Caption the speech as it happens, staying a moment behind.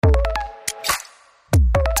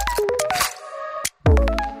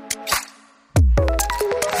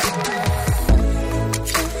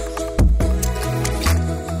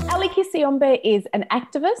Lumumba is an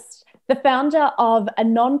activist, the founder of a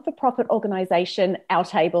non-for-profit organisation, Our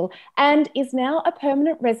Table, and is now a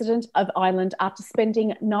permanent resident of Ireland after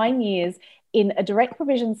spending 9 years in a direct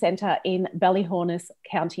provision centre in Ballyhornis,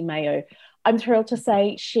 County Mayo. I'm thrilled to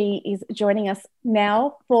say she is joining us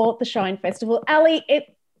now for the Shine Festival. Ali,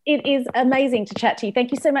 it is amazing to chat to you.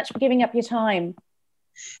 Thank you so much for giving up your time.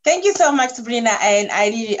 Thank you so much, Sabrina, and I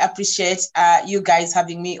really appreciate you guys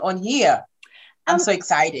having me on here. I'm so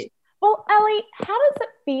excited. Well, Ali, how does it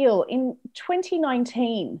feel in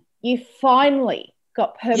 2019? You finally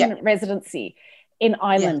got permanent residency in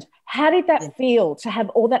Ireland. How did that feel to have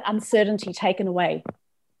all that uncertainty taken away?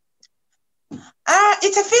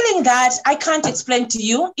 It's a feeling that I can't explain to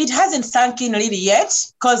you. It hasn't sunk in really yet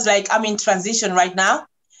because I'm in transition right now.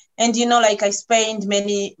 And, I spent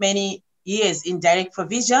many years in direct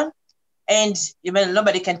provision, and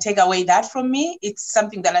nobody can take away that from me. It's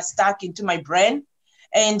something that has stuck into my brain.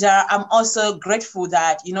 And I'm also grateful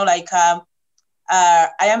that,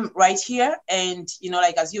 I am right here. And,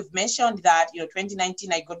 as you've mentioned that,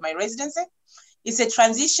 2019, I got my residency. It's a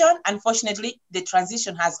transition. Unfortunately, the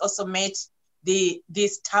transition has also made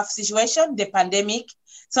this tough situation, the pandemic.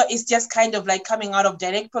 So it's just kind of like coming out of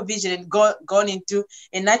direct provision and gone into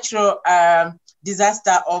a natural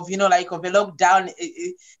disaster of, of a lockdown,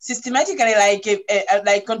 systematically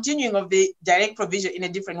like continuing of the direct provision in a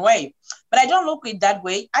different way. But I don't look at it that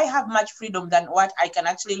way. I have much freedom than what I can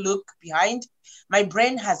actually look behind. My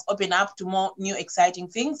brain has opened up to more new, exciting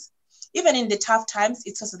things. Even in the tough times,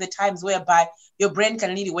 it's also the times whereby your brain can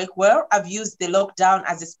really work well. I've used the lockdown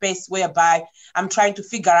as a space whereby I'm trying to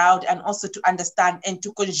figure out and also to understand and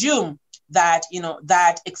to consume that,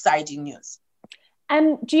 that exciting news.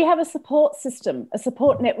 And do you have a support system, a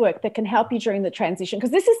support network that can help you during the transition?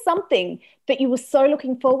 Because this is something that you were so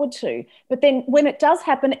looking forward to. But then when it does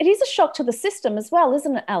happen, it is a shock to the system as well,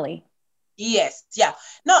 isn't it, Ali? Yes, yeah.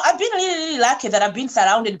 No, I've been really lucky that I've been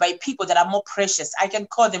surrounded by people that are more precious. I can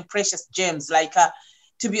call them precious gems.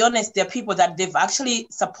 To be honest, they're people that they've actually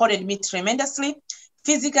supported me tremendously,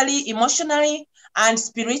 physically, emotionally, and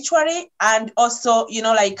spiritually. And also,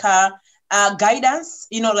 guidance,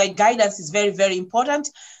 guidance is very, very important.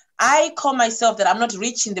 I call myself that I'm not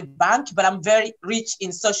rich in the bank, but I'm very rich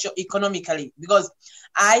in socio-economically because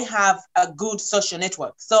I have a good social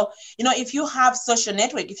network. So, if you have social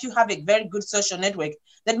network, if you have a very good social network,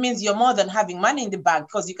 that means you're more than having money in the bank,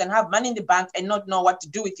 because you can have money in the bank and not know what to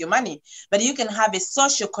do with your money. But you can have a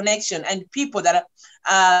social connection and people that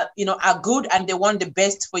are good and they want the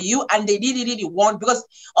best for you, and they really, really want, because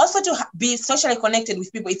also to be socially connected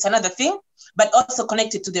with people, it's another thing, but also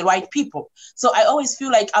connected to the right people. So I always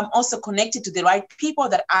feel like I'm also connected to the right people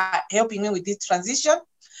that are helping me with this transition.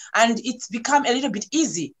 And it's become a little bit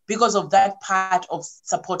easy because of that part of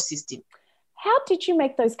support system. How did you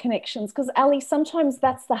make those connections? Because Ali, sometimes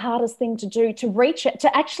that's the hardest thing to do,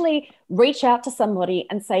 to actually reach out to somebody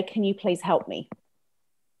and say, can you please help me?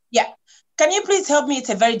 Yeah. Can you please help me? It's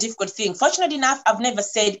a very difficult thing. Fortunately enough, I've never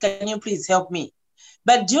said, can you please help me?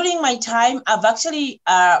 But during my time, I've actually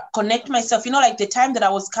connected myself, like the time that I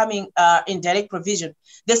was coming in direct provision,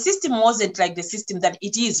 the system wasn't like the system that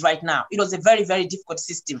it is right now. It was a very, very difficult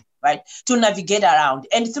system, right, to navigate around.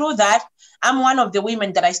 And through that, I'm one of the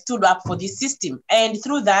women that I stood up for this system. And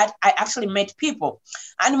through that, I actually met people.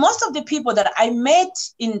 And most of the people that I met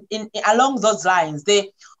in along those lines,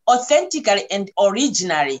 they authentically and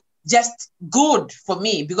originally just good for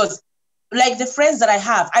me, because like the friends that I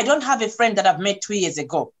have, I don't have a friend that I've met 2 years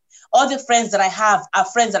ago. All the friends that I have are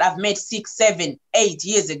friends that I've met 6, 7, 8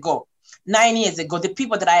 years ago, 9 years ago. The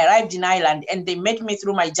people that I arrived in Ireland and they met me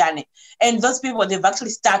through my journey. And those people, they've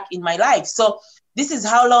actually stuck in my life. So this is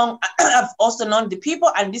how long I've also known the people,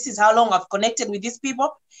 and this is how long I've connected with these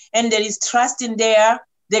people. And there is trust in there.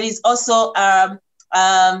 There is also a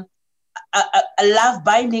love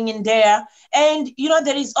binding in there. And,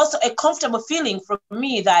 there is also a comfortable feeling for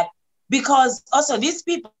me that, because also these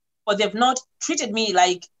people, they've not treated me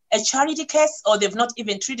like a charity case, or they've not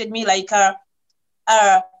even treated me like a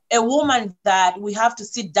woman that we have to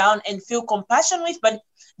sit down and feel compassion with, but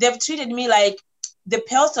they've treated me like the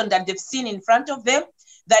person that they've seen in front of them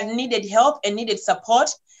that needed help and needed support,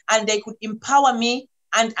 and they could empower me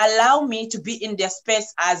and allow me to be in their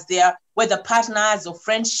space as their, whether partners or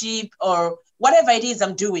friendship or whatever it is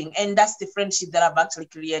I'm doing. And that's the friendship that I've actually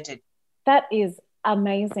created. That is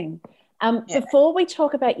amazing. Before we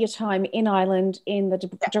talk about your time in Ireland in the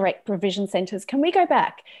direct provision centres, can we go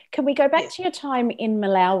back? To your time in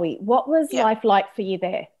Malawi? What was life like for you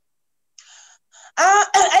there?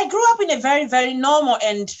 I grew up in a very, very normal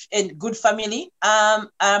and good family.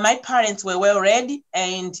 My parents were well read,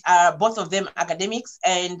 and both of them academics.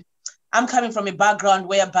 And I'm coming from a background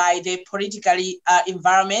whereby the politically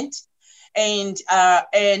environment and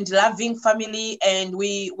loving family, and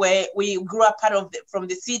we grew up from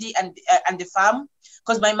the city and the farm,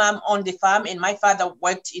 because my mom owned the farm and my father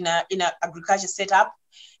worked in a agriculture setup,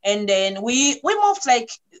 and then we moved like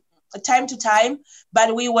time to time,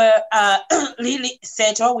 but we were really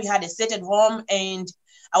settled. We had a settled home, and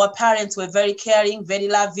our parents were very caring, very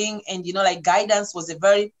loving, and like guidance was a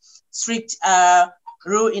very strict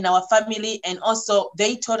rule in our family, and also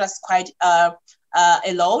they taught us quite a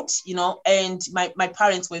lot, and my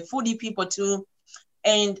parents were foodie people too.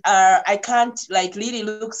 And I can't like really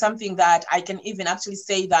look something that I can even actually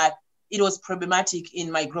say that it was problematic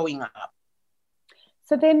in my growing up.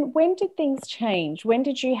 So then when did things change? When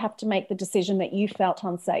did you have to make the decision that you felt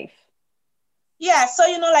unsafe? Yeah, so,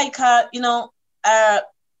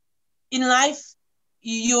 in life,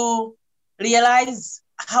 you realize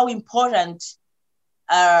how important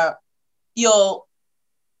your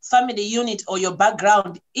family unit or your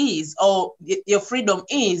background is, or your freedom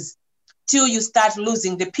is, till you start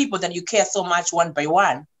losing the people that you care so much one by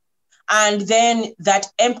one. And then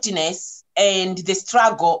that emptiness and the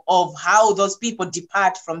struggle of how those people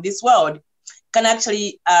depart from this world can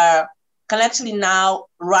actually now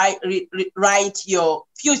write your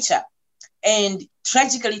future. And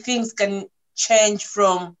tragically, things can change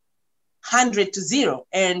from 100 to 0.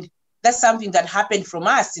 And that's something that happened from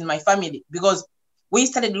us in my family, because we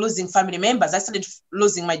started losing family members. I started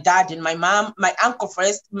losing my dad and my mom, my uncle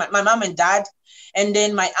first, my mom and dad, and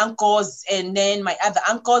then my uncles, and then my other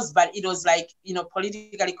uncles. But it was like,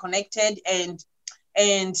 politically connected, and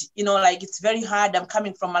like it's very hard. I'm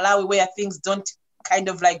coming from Malawi, where things don't kind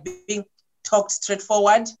of like being talked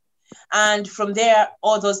straightforward. And from there,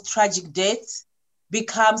 all those tragic deaths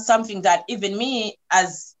become something that even me,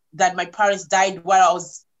 as that my parents died while I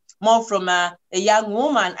was more from a young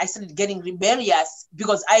woman, I started getting rebellious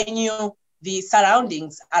because I knew the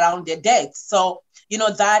surroundings around their death. So,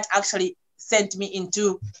 that actually sent me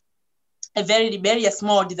into a very rebellious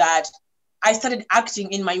mode, that I started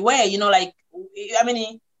acting in my way,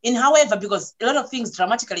 however, because a lot of things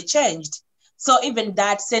dramatically changed. So even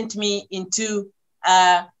that sent me into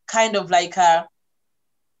kind of like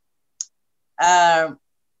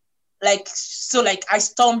I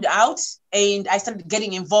stormed out and I started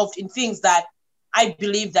getting involved in things that I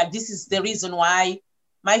believe that this is the reason why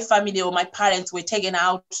my family or my parents were taken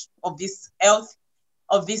out of this earth,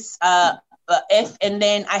 and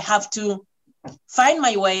then I have to find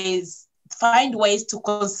ways to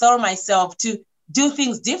console myself, to do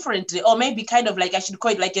things differently, or maybe kind of like I should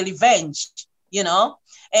call it like a revenge,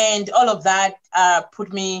 and all of that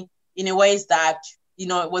put me in a ways that,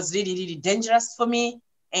 it was really, really dangerous for me.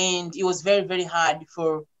 And it was very, very hard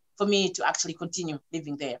for me to actually continue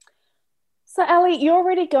living there. So, Ali, you're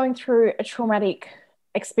already going through a traumatic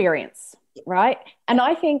experience, right? And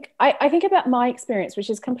I think about my experience, which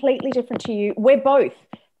is completely different to you. We're both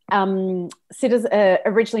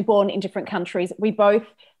originally born in different countries. We both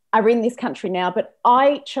are in this country now, but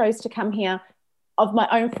I chose to come here of my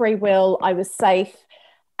own free will. I was safe.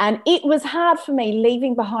 And it was hard for me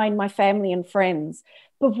leaving behind my family and friends.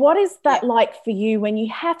 But what is that like for you when you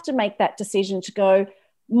have to make that decision to go,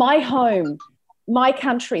 my home, my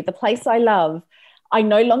country, the place I love, I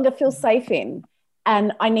no longer feel safe in,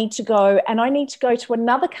 and I need to go to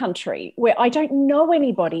another country where I don't know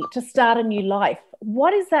anybody to start a new life.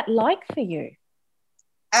 What is that like for you?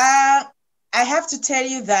 I have to tell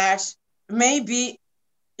you that maybe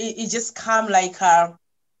it just come like, I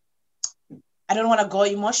don't want to go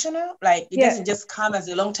emotional. Like it doesn't just come as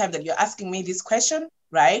a long time that you're asking me this question,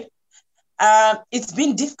 right? It's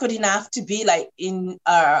been difficult enough to be like in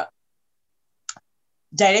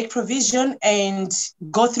direct provision and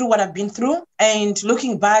go through what I've been through, and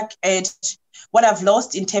looking back at what I've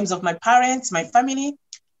lost in terms of my parents, my family.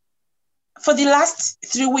 For the last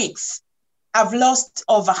 3 weeks, I've lost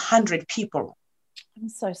over 100 people. I'm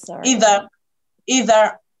so sorry.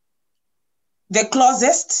 Either the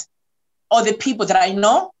closest or the people that I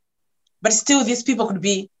know, but still these people could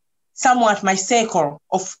be somewhat my circle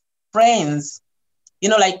of friends.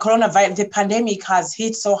 Like coronavirus, the pandemic has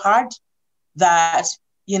hit so hard that,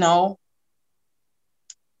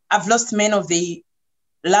 I've lost many of the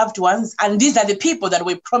loved ones. And these are the people that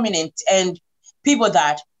were prominent and people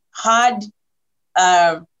that had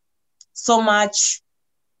so much,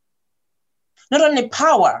 not only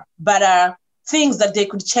power, but things that they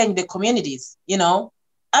could change the communities,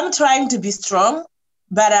 I'm trying to be strong,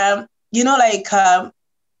 but,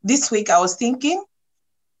 this week I was thinking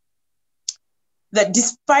that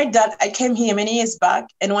despite that, I came here many years back.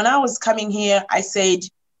 And when I was coming here, I said,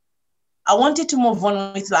 I wanted to move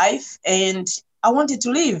on with life, and I wanted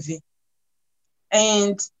to live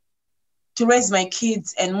and to raise my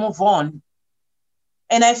kids and move on.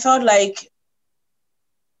 And I felt like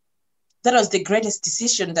that was the greatest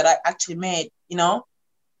decision that I actually made, you know.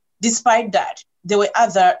 Despite that, there were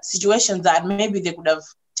other situations that maybe they could have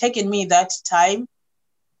taken me that time.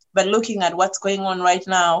 But looking at what's going on right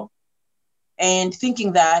now and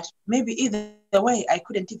thinking that maybe either way, I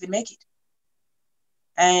couldn't even make it.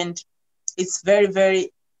 And it's very,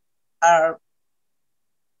 very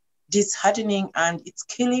disheartening and it's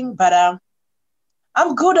killing, but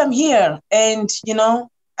I'm good, I'm here. And, you know,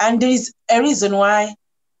 and there is a reason why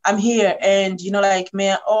I'm here. And, you know, like,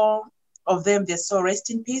 may all of them, their soul rest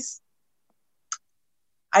in peace.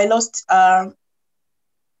 I lost 12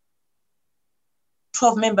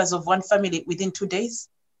 members of one family within 2 days.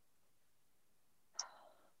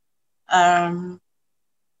 And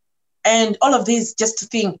all of this just to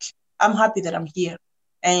think, I'm happy that I'm here.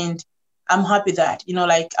 And I'm happy that, you know,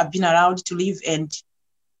 like, I've been allowed to live, and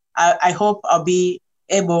I hope I'll be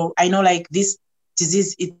able, I know like this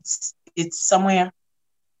disease, it's somewhere,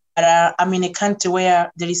 but I'm in a country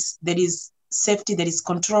where there is safety, there is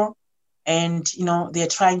control, and, you know, they're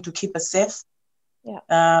trying to keep us safe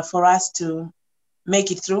for us to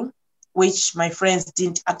make it through, which my friends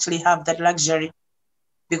didn't actually have that luxury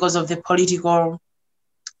because of the political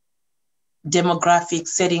demographic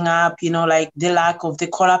setting up, you know, like the lack of the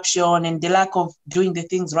corruption and the lack of doing the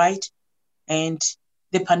things right. And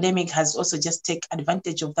the pandemic has also just taken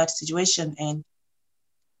advantage of that situation, and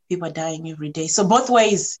people are dying every day. So both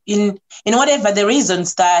ways, in whatever the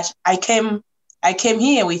reasons that I came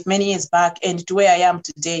here with many years back and to where I am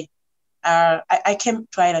today, I came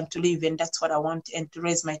to Ireland to live, and that's what I want, and to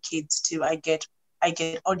raise my kids too. I get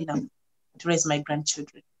old enough to raise my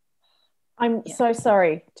grandchildren. I'm so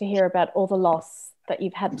sorry to hear about all the loss that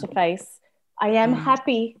you've had to face. I am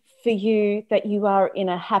happy for you that you are in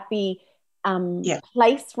a happy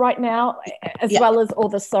place right now, as well as all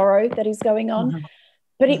the sorrow that is going on.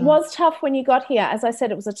 But it was tough when you got here. As I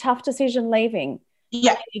said, it was a tough decision leaving.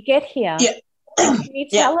 Yeah. You get here. Yeah. Can you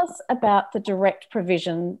tell us about the direct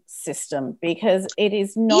provision system? Because it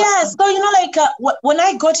is not... Yeah, so, you know, like when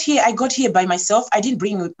I got here by myself. I didn't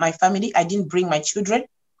bring my family. I didn't bring my children.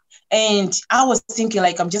 And I was thinking,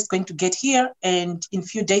 like, I'm just going to get here, and in a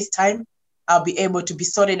few days' time, I'll be able to be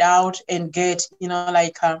sorted out and get, you know,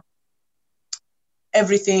 like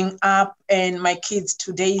everything up. And my kids,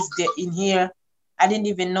 2 days, they're in here. I didn't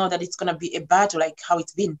even know that it's going to be a battle, like how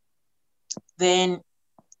it's been. Then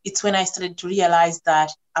it's when I started to realize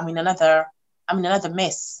that I'm in another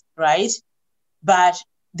mess, right? But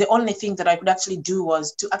the only thing that I could actually do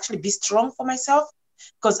was to actually be strong for myself,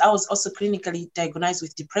 because I was also clinically diagnosed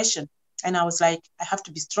with depression. And I was like, I have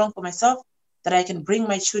to be strong for myself, that I can bring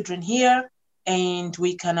my children here, and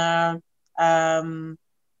we can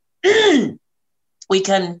we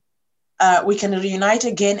can reunite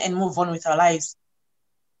again and move on with our lives.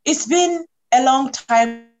 It's been a long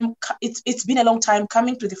time. It's been a long time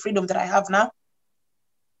coming to the freedom that I have now.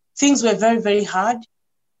 Things were very, very hard.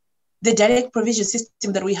 The direct provision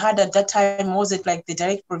system that we had at that time wasn't like the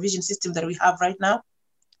direct provision system that we have right now.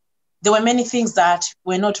 There were many things that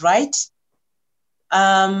were not right.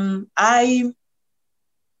 I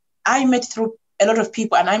met through a lot of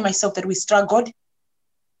people, and I myself, that we struggled,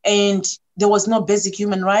 and there was no basic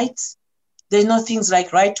human rights. There's no things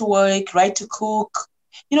like right to work, right to cook,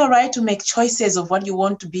 you know, right to make choices of what you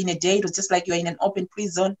want to be in a day. It was just like you're in an open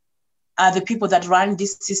prison. The people that ran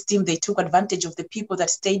this system, they took advantage of the people that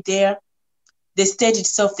stayed there. The state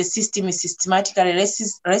itself, the system is systematically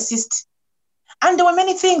racist. And there were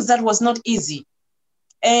many things that was not easy.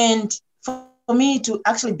 And for me to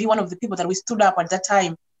actually be one of the people that we stood up at that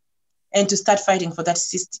time and to start fighting for that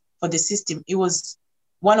system, for the system, it was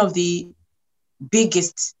one of the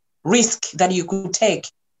biggest risks that you could take,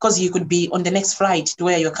 because you could be on the next flight to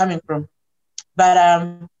where you're coming from. But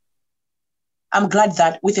I'm glad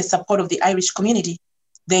that with the support of the Irish community,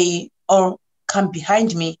 they all come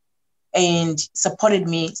behind me and supported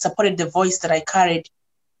the voice that I carried.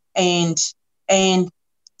 And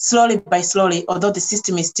slowly by slowly, although the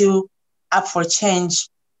system is still up for change,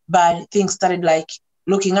 but things started like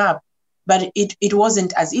looking up. But it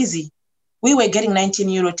wasn't as easy. We were getting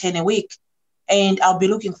 €19.10 a week, and I'll be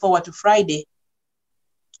looking forward to Friday,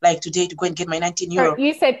 like today, to go and get my €19. So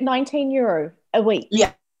you said €19 a week?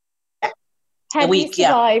 Yeah. How do you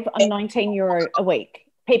survive on €19 a week?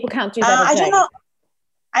 People can't do that a day.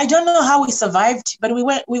 I don't know how we survived, but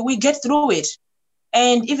we get through it.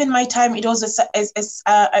 And even my time, it was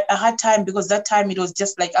a hard time, because that time it was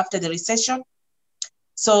just like after the recession.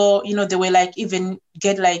 So, they were like, even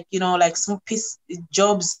get like, like small piece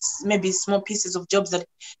jobs, maybe small pieces of jobs that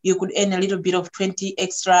you could earn a little bit of 20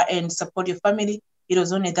 extra and support your family. It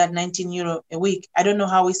was only that 19 euro a week. I don't know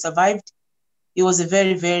how we survived. It was a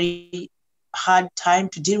very, very hard time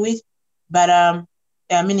to deal with. But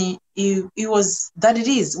I mean, it was that it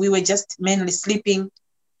is. We were just mainly sleeping.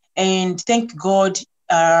 And thank God,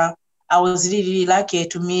 I was really, really lucky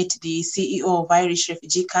to meet the CEO of Irish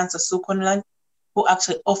Refugee Council, Sue Conlan, who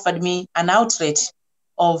actually offered me an outlet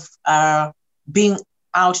of being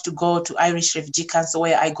out to go to Irish Refugee Council,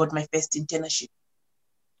 where I got my first internship.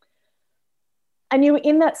 And you were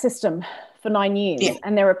in that system for 9 years, Yeah.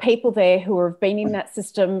 and there are people there who have been in that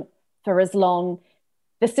system for as long.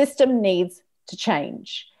 The system needs to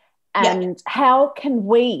change. And how can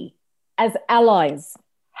we, as allies,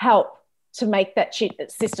 help to make that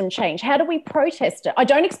system change? How do we protest it? I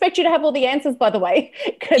don't expect you to have all the answers, by the way,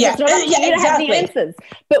 because it's not up to you to have the answers.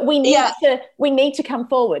 But we need to come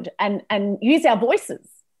forward and use our voices.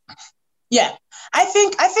 Yeah, I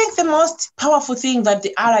think the most powerful thing that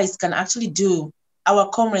the allies can actually do, our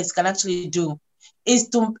comrades can actually do, is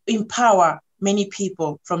to empower many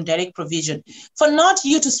people from direct provision. For not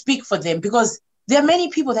you to speak for them, because there are many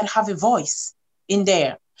people that have a voice in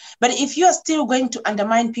there. But if you are still going to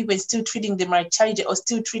undermine people and still treating them like charity, or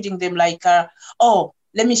still treating them like,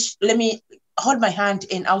 let me hold my hand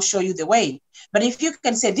and I'll show you the way. But if you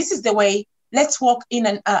can say, this is the way, let's walk in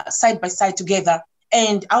and side by side together,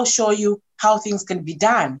 and I'll show you how things can be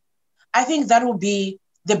done. I think that will be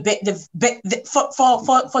for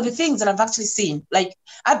the things that I've actually seen. Like,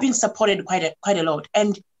 I've been supported quite a lot,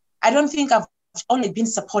 and I don't think I've only been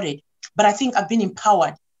supported, but I think I've been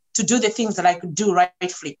empowered to do the things that I could do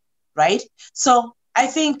rightfully, right? So I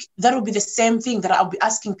think that will be the same thing that I'll be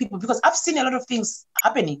asking people, because I've seen a lot of things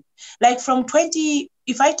happening. Like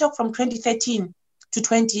if I talk from 2013 to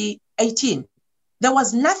 2018, there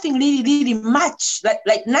was nothing really much,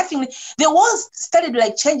 like nothing. There was started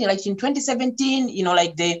like changing, like in 2017,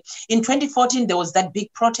 in 2014, there was that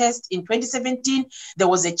big protest. In 2017, there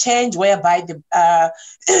was a change whereby the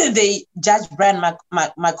Judge Brian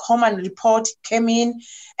McCorman report came in,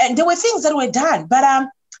 and there were things that were done, but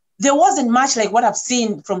there wasn't much like what I've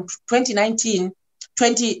seen from 2019,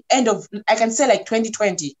 end of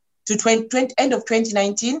 2020 to end of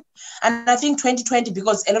 2019. And I think 2020,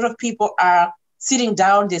 because a lot of people are sitting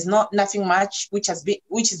down, there's nothing much which is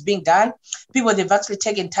being done. People, they've actually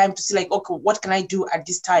taken time to see, like, okay, what can I do at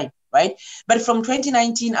this time, right? But from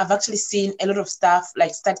 2019, I've actually seen a lot of stuff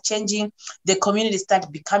like start changing. The community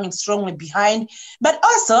start becoming strongly behind. But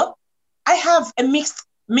also, I have a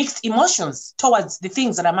mixed emotions towards the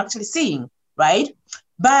things that I'm actually seeing, right?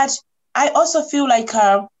 But I also feel like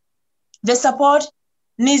the support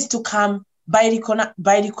needs to come by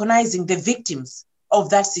recognizing the victims of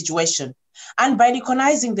that situation. And by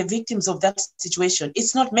recognizing the victims of that situation,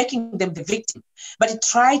 it's not making them the victim, but it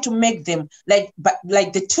try to make them like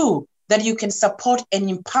the tool that you can support and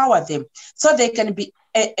empower them, so they can be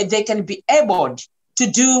able to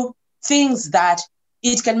do things that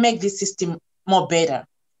it can make this system more better.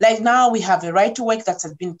 Like now we have a right to work that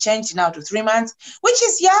has been changed now to 3 months, which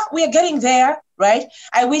is, we are getting there, right?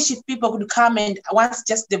 I wish if people could come and once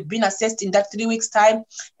just they've been assessed in that 3 weeks time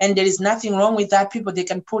and there is nothing wrong with that, people they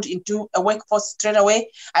can put into a workforce straight away.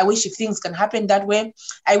 I wish if things can happen that way.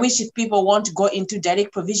 I wish if people want to go into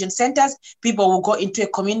direct provision centers, people will go into a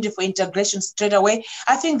community for integration straight away.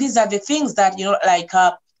 I think these are the things that,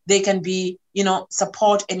 they can be,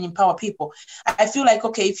 support and empower people. I feel like,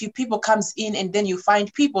 okay, if people comes in and then you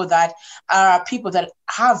find people that are people that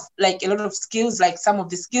have like a lot of skills, like some of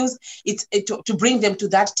the skills, it's to bring them to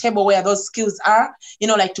that table where those skills are,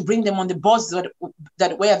 like to bring them on the boards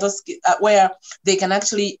that where those where they can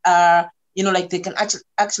actually they can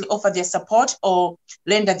actually offer their support or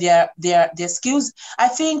lend their skills. I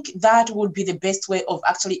think that would be the best way of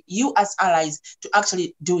actually you as allies to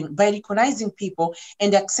actually doing, by recognizing people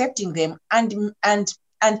and accepting them and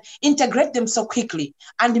integrate them so quickly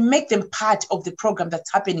and make them part of the program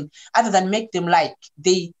that's happening, other than make them like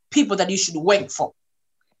the people that you should work for.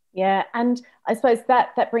 Yeah, and I suppose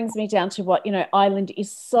that brings me down to what, Ireland is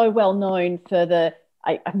so well known for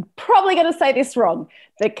I'm probably going to say this wrong.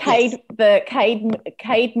 The Cade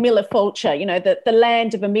Miller Fulcher, the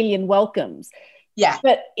land of a million welcomes. Yeah.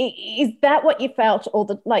 But is that what you felt, or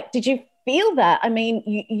did you feel that? I mean,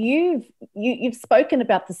 you've spoken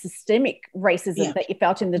about the systemic racism that you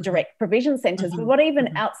felt in the direct provision centres, but what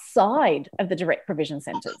even outside of the direct provision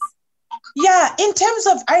centres? Yeah, in terms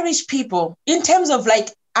of Irish people,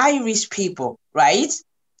 right?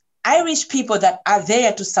 Irish people that are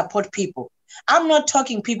there to support people. I'm not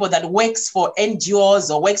talking people that works for NGOs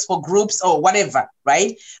or works for groups or whatever,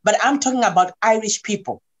 right? But I'm talking about Irish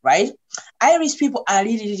people, right? Irish people are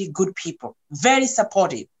really, really good people, very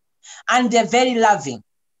supportive, and they're very loving.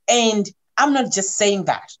 And I'm not just saying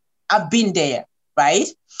that. I've been there, right?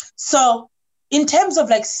 So in terms of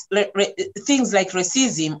like things like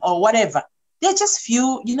racism or whatever, they're just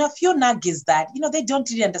few nuggets that, they don't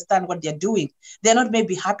really understand what they're doing. They're not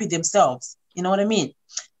maybe happy themselves. You know what I mean?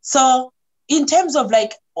 So in terms of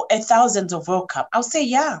like 1,000 of welcome, I'll say,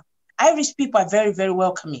 yeah, Irish people are very, very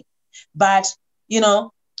welcoming. But,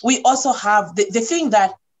 we also have the thing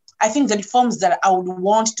that I think the reforms that I would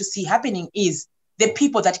want to see happening is the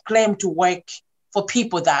people that claim to work for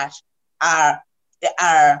people that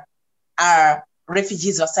are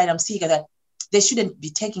refugees or asylum seekers, that they shouldn't be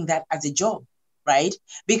taking that as a job, right?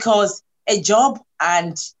 Because a job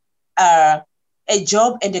and a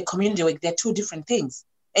community work, they're two different things.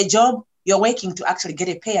 A job, you're working to actually get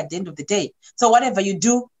a pay at the end of the day. So whatever you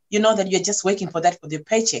do, you know that you're just working for the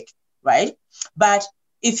paycheck, right? But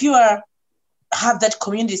if you have that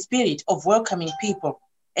community spirit of welcoming people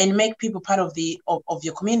and make people part of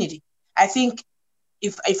your community, I think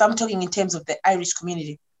if I'm talking in terms of the Irish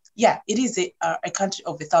community, yeah, it is a country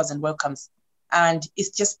of 1,000 welcomes. And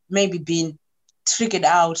it's just maybe been trickered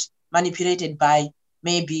out, manipulated by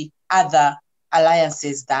maybe other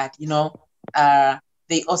alliances that,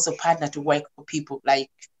 they also partner to work for people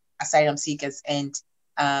like asylum seekers and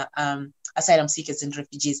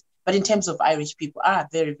refugees. But in terms of Irish people, are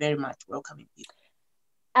very, very much welcoming people.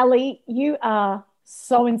 Ali, you are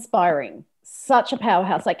so inspiring, such a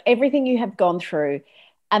powerhouse, like everything you have gone through.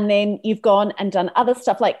 And then you've gone and done other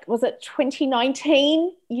stuff. Like, was it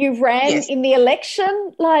 2019 you ran in the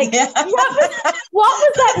election? Like, yeah. what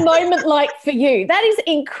was that moment like for you? That is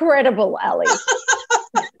incredible, Ali.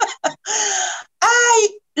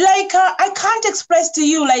 I can't express to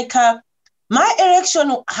you, my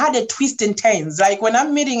election had a twist and turns. Like when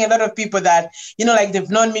I'm meeting a lot of people that, like they've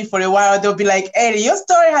known me for a while, they'll be like, hey, your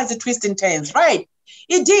story has a twist and turns, right?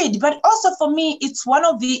 It did. But also for me, it's one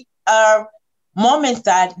of the moments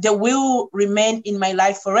that they will remain in my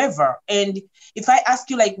life forever. And if I ask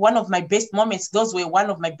you like one of my best moments, those were one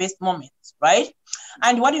of my best moments, right?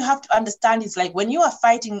 And what you have to understand is like when you are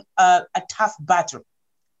fighting a tough battle,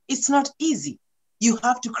 it's not easy. You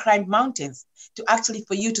have to climb mountains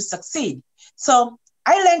for you to succeed. So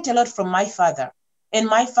I learned a lot from my father. And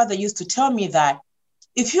my father used to tell me that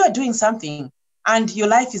if you are doing something and your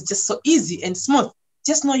life is just so easy and smooth,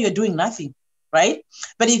 just know you're doing nothing, right?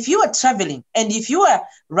 But if you are traveling and if you are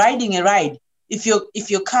riding a ride, if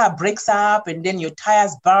your car breaks up and then your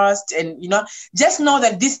tires burst and, just know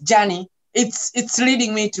that this journey, it's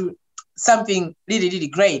leading me to something really, really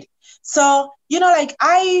great. So,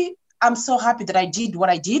 I'm so happy that I did what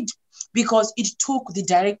I did because it took the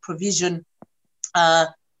direct provision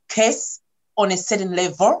case on a certain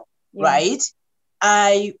level, right?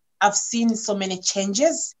 I've seen so many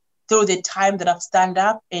changes through the time that I've stand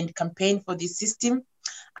up and campaigned for this system.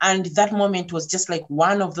 And that moment was just like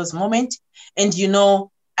one of those moments. And,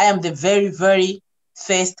 I am the very, very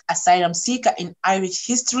first asylum seeker in Irish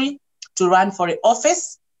history to run for an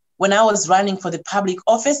office. When I was running for the public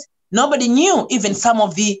office, nobody knew, even some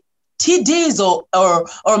of the TDs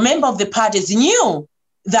or member of the parties knew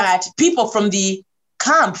that people from the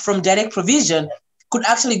camp from direct provision could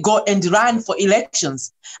actually go and run for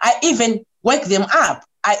elections. I even wake them up.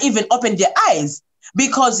 I even opened their eyes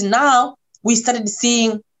because now we started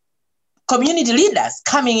seeing community leaders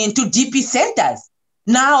coming into DP centers,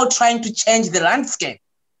 now trying to change the landscape.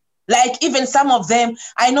 Like even some of them,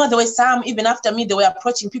 I know there were some, even after me, they were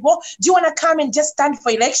approaching people, do you want to come and just stand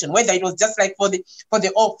for election? Whether it was just like for the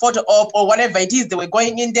photo op or whatever it is, they were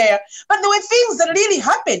going in there. But there were things that really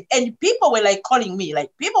happened. And people were like calling me,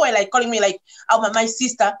 like my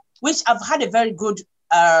sister, which I've had a very good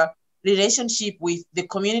relationship with the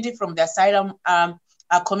community from the asylum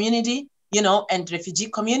community, and refugee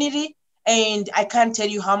community. And I can't tell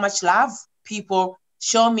you how much love people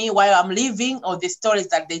show me while I'm leaving, or the stories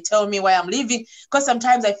that they tell me while I'm leaving. Because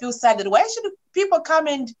sometimes I feel sad that why should people come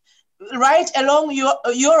and write along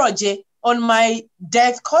Euroje on my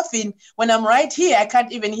death coffin when I'm right here? I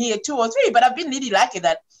can't even hear 2 or 3, but I've been really lucky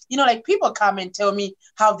that, people come and tell me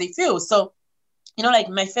how they feel. So, like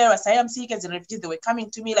my fellow asylum seekers and refugees, they were coming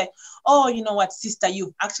to me like, oh, you know what, sister,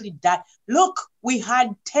 you've actually done. Look, we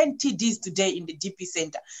had 10 TDs today in the DP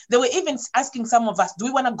center. They were even asking some of us, do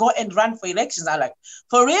we want to go and run for elections? I'm like,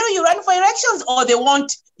 for real, you run for elections? Or they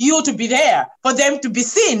want you to be there for them to be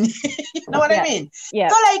seen? You know what I mean? Yeah.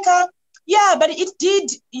 So but it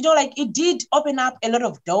did, it did open up a lot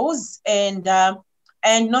of doors. And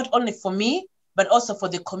and not only for me, but also for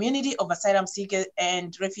the community of asylum seekers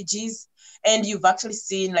and refugees. And you've actually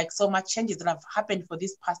seen like so much changes that have happened for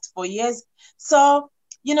these past 4 years. So,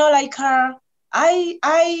 like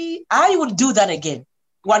I would do that again.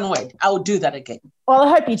 One word, I would do that again. Well, I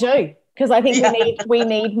hope you do, because I think we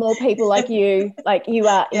need more people like you. Like, you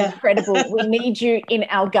are incredible. We need you in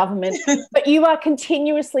our government. But you are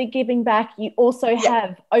continuously giving back. You also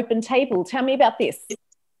have Open Table. Tell me about this.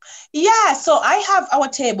 Yeah, so I have our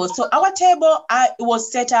table. So our table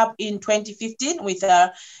was set up in 2015 with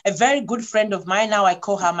a very good friend of mine. Now I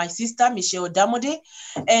call her my sister, Michelle Damode.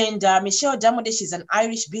 And Michelle Damode, she's an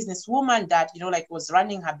Irish businesswoman that, was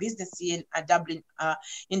running her business in Dublin,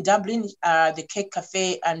 the Cake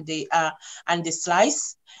Cafe and the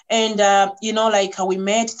Slice. And, we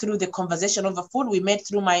met through the conversation over food. We met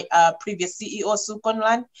through my previous CEO, Sue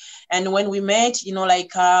Conlan. And when we met,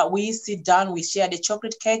 we sit down, we share the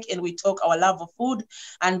chocolate cake, and we talk our love of food.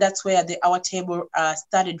 And that's where our table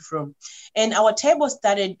started from. And our table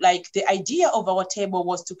started, the idea of our table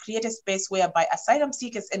was to create a space whereby asylum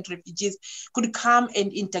seekers and refugees could come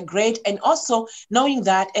and integrate. And also knowing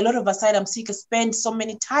that a lot of asylum seekers spend so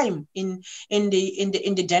many time in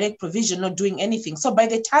the direct provision, not doing anything. So by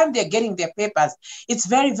the time they're getting their papers, it's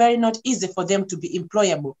very, very not easy for them to be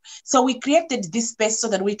employable. So we created this space so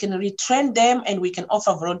that we can retrain them and we can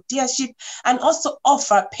offer volunteership and also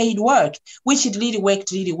offer paid work, which it really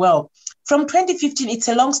worked really well. From 2015, it's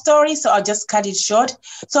a long story, so I'll just cut it short.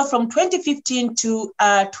 So from 2015 to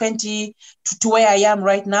where I am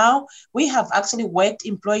right now, we have actually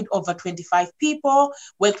employed over 25 people,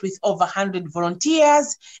 worked with over 100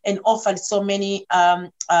 volunteers, and offered so many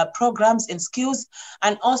programs and skills.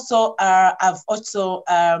 And also, I've also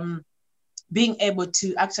being able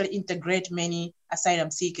to actually integrate many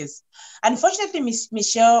asylum seekers. Unfortunately,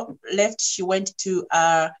 Michelle left. She went to,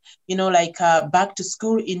 back to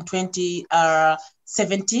school in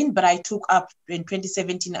 2017, but I took up in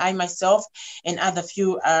 2017, I myself and other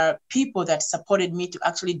few people that supported me to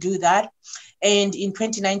actually do that. And in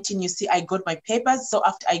 2019, you see, I got my papers. So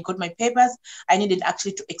after I got my papers, I needed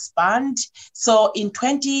actually to expand. So in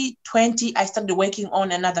 2020, I started working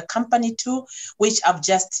on another company too, which I've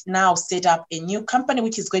just now set up a new company,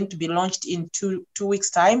 which is going to be launched in two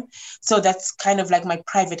weeks' time. So that's kind of like my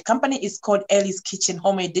private company. It's called Ellie's Kitchen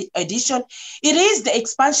Home Edition. It is the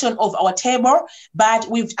expansion of our table, but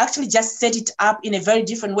we've actually just set it up in a very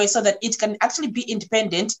different way so that it can actually be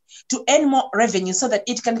independent to earn more revenue, so that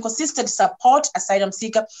it can consistently support asylum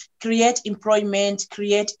seeker, create employment,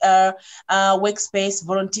 create workspace,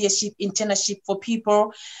 volunteership, internship for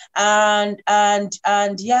people, and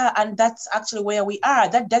that's actually where we are.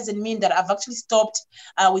 That doesn't mean that I've actually stopped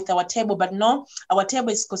with our table, but no, our table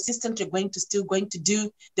is consistently going to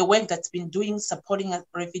do the work that's been doing, supporting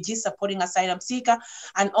refugees, supporting asylum seeker,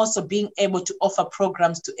 and also being able to offer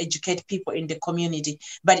programs to educate people in the community.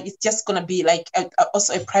 But it's just going to be like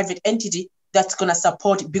also a private entity that's going to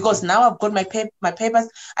support, because now I've got my papers.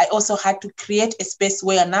 I also had to create a space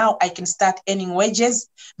where now I can start earning wages,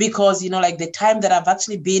 because, the time that I've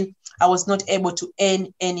actually been, I was not able to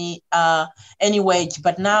earn any wage.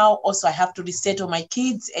 But now also I have to resettle my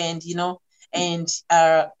kids and,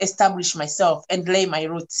 establish myself and lay my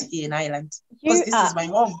roots here in Ireland, because this is my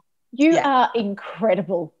home. You are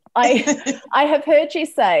incredible. I have heard you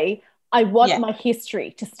say, I want my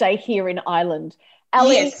history to stay here in Ireland.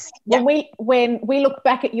 Ellie, yes. when we look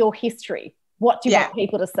back at your history, what do you want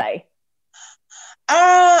people to say?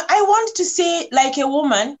 I want to say, like a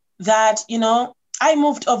woman, that, I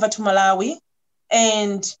moved over to Malawi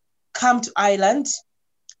and come to Ireland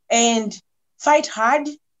and fight hard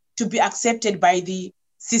to be accepted by the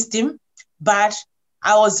system, but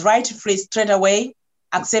I was rightfully straight away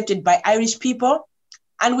accepted by Irish people.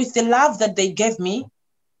 And with the love that they gave me,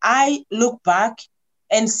 I look back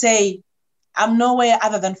and say, I'm nowhere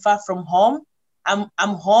other than far from home. I'm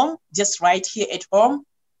home, just right here at home.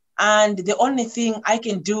 And the only thing I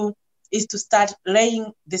can do is to start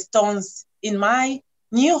laying the stones in my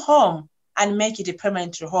new home and make it a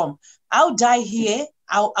permanent home. I'll die here.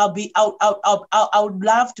 I would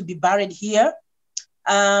love to be buried here.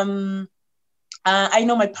 I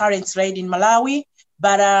know my parents died in Malawi,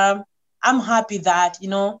 but I'm happy that,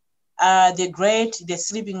 they're great, they're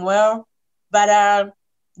sleeping well. But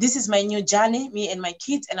this is my new journey, me and my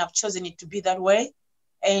kids, and I've chosen it to be that way.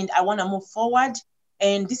 And I want to move forward.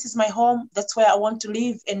 And this is my home. That's where I want to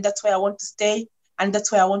live, and that's where I want to stay, and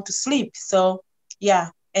that's where I want to sleep. So, yeah.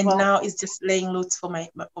 And now it's just laying roots for my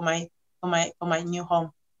new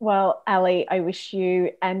home. Well, Ali, I wish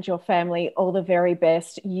you and your family all the very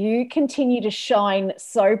best. You continue to shine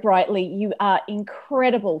so brightly. You are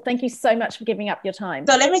incredible. Thank you so much for giving up your time.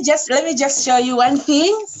 So let me just show you one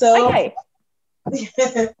thing. So Okay.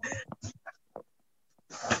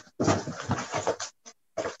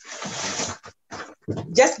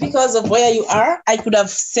 Just because of where you are, I could have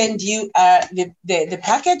sent you the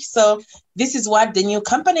package. So this is what the new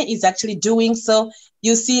company is actually doing. So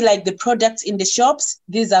you see like the products in the shops.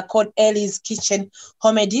 These are called Ellie's Kitchen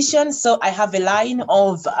Home Edition. So I have a line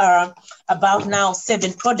of about now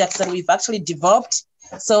 7 products that we've actually developed.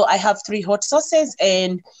 So I have 3 hot sauces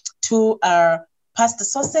and 2 pasta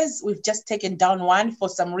sauces. We've just taken down one for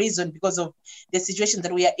some reason because of the situation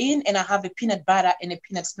that we are in. And I have a peanut butter and a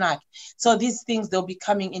peanut snack. So these things, they'll be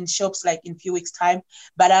coming in shops like in a few weeks time.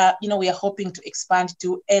 But, we are hoping to expand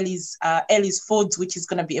to Ellie's Foods, which is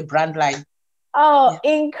going to be a brand line. Oh,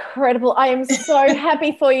 yeah. Incredible. I am so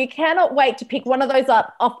happy for you. Cannot wait to pick one of those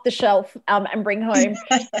up off the shelf and bring home.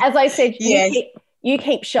 As I said, yes. you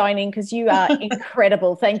keep shining because you are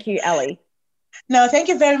incredible. Thank you, Ali. No, thank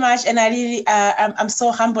you very much. And I really, I'm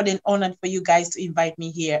so humbled and honored for you guys to invite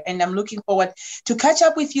me here. And I'm looking forward to catch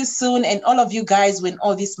up with you soon and all of you guys when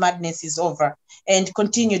all this madness is over, and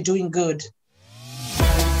continue doing good.